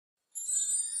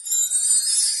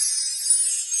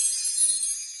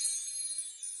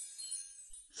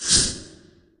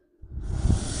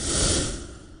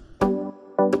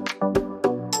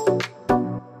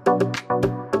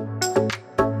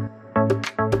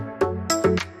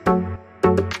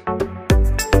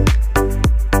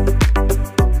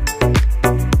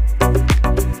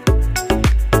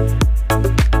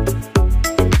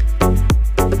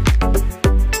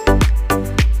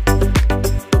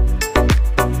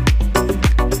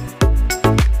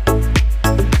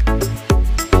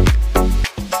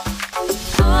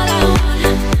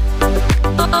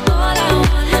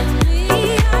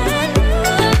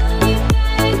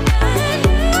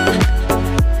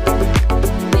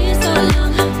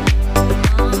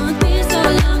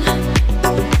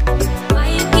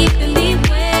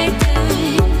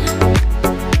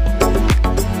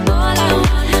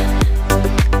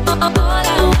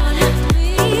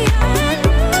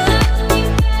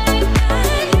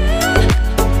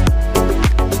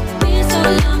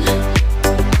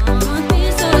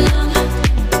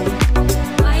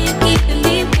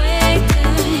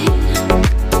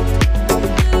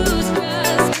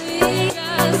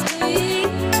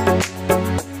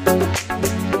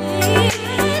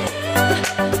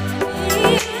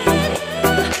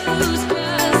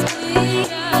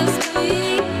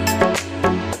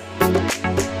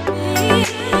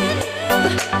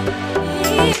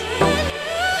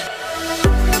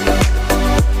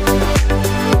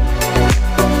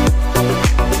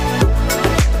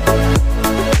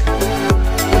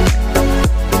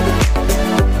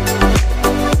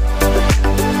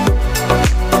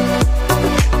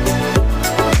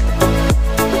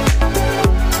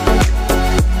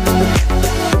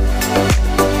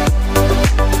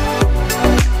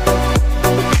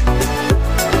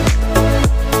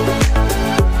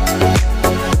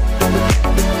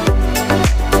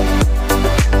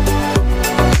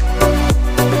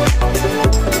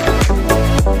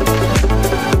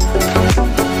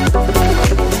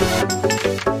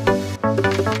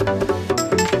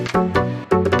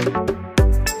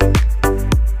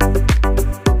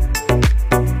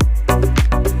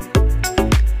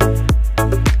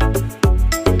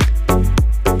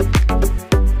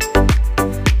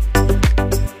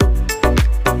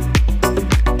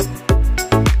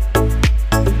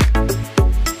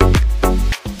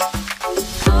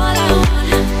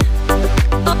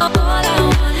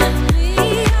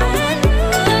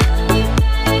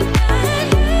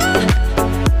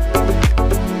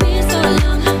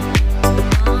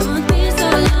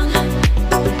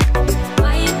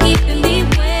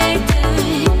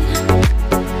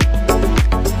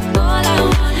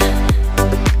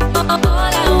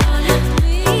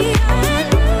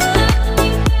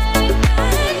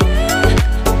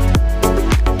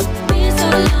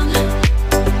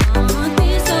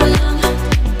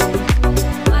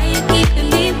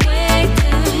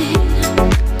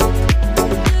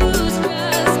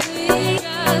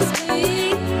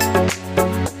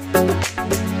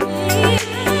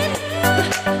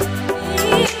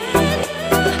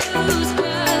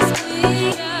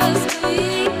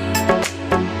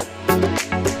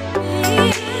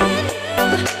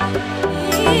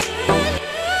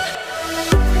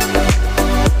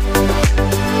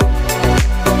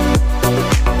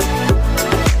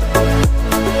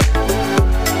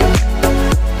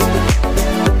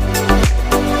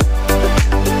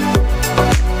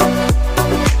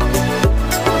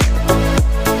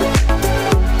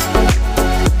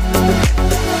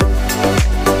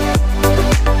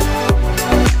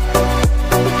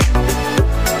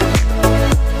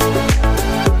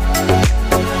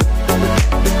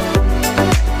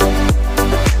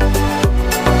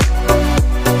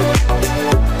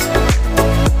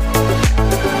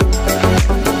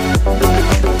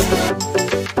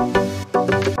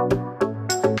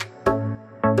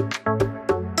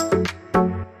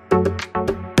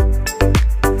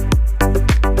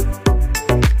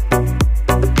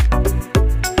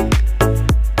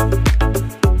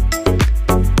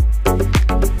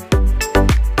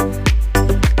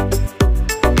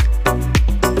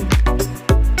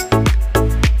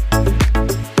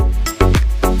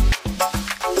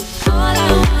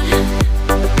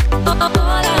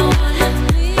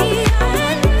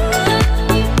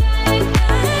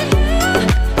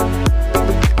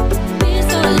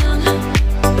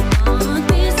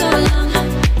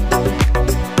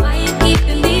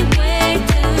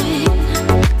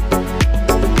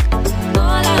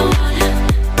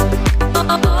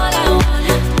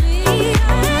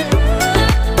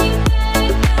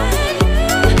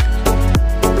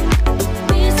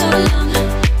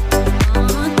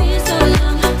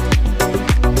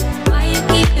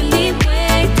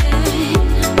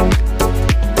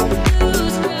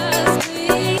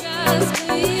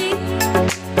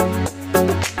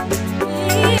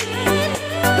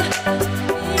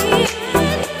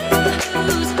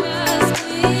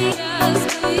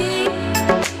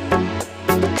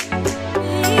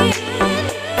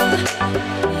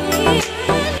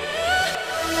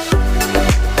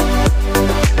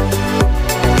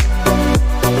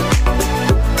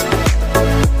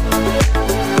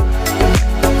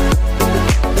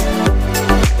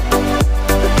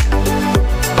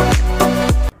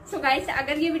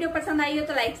अगर ये वीडियो पसंद आई हो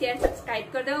तो लाइक शेयर सब्सक्राइब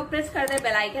कर दे और प्रेस कर दे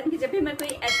बेल आइकन की, जब भी मैं कोई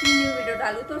ऐसी न्यू वीडियो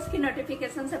डालूं तो उसकी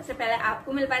नोटिफिकेशन सबसे पहले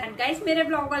आपको मिल पाए। गाइस मेरे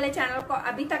ब्लॉग वाले चैनल को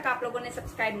अभी तक आप लोगों ने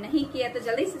सब्सक्राइब नहीं किया तो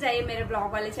जल्दी से जाइए मेरे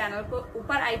ब्लॉग वाले चैनल को,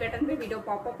 ऊपर आई बटन पे वीडियो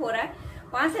पॉपअप हो रहा है,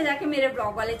 वहां से जाके मेरे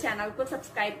ब्लॉग वाले चैनल को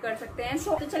सब्सक्राइब कर सकते हैं।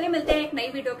 तो चलिए मिलते हैं एक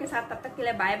नई वीडियो के साथ, तब तक के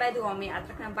लिए बाय बाय, दुआ में याद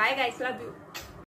रखना, बाय गाइस, लव यू।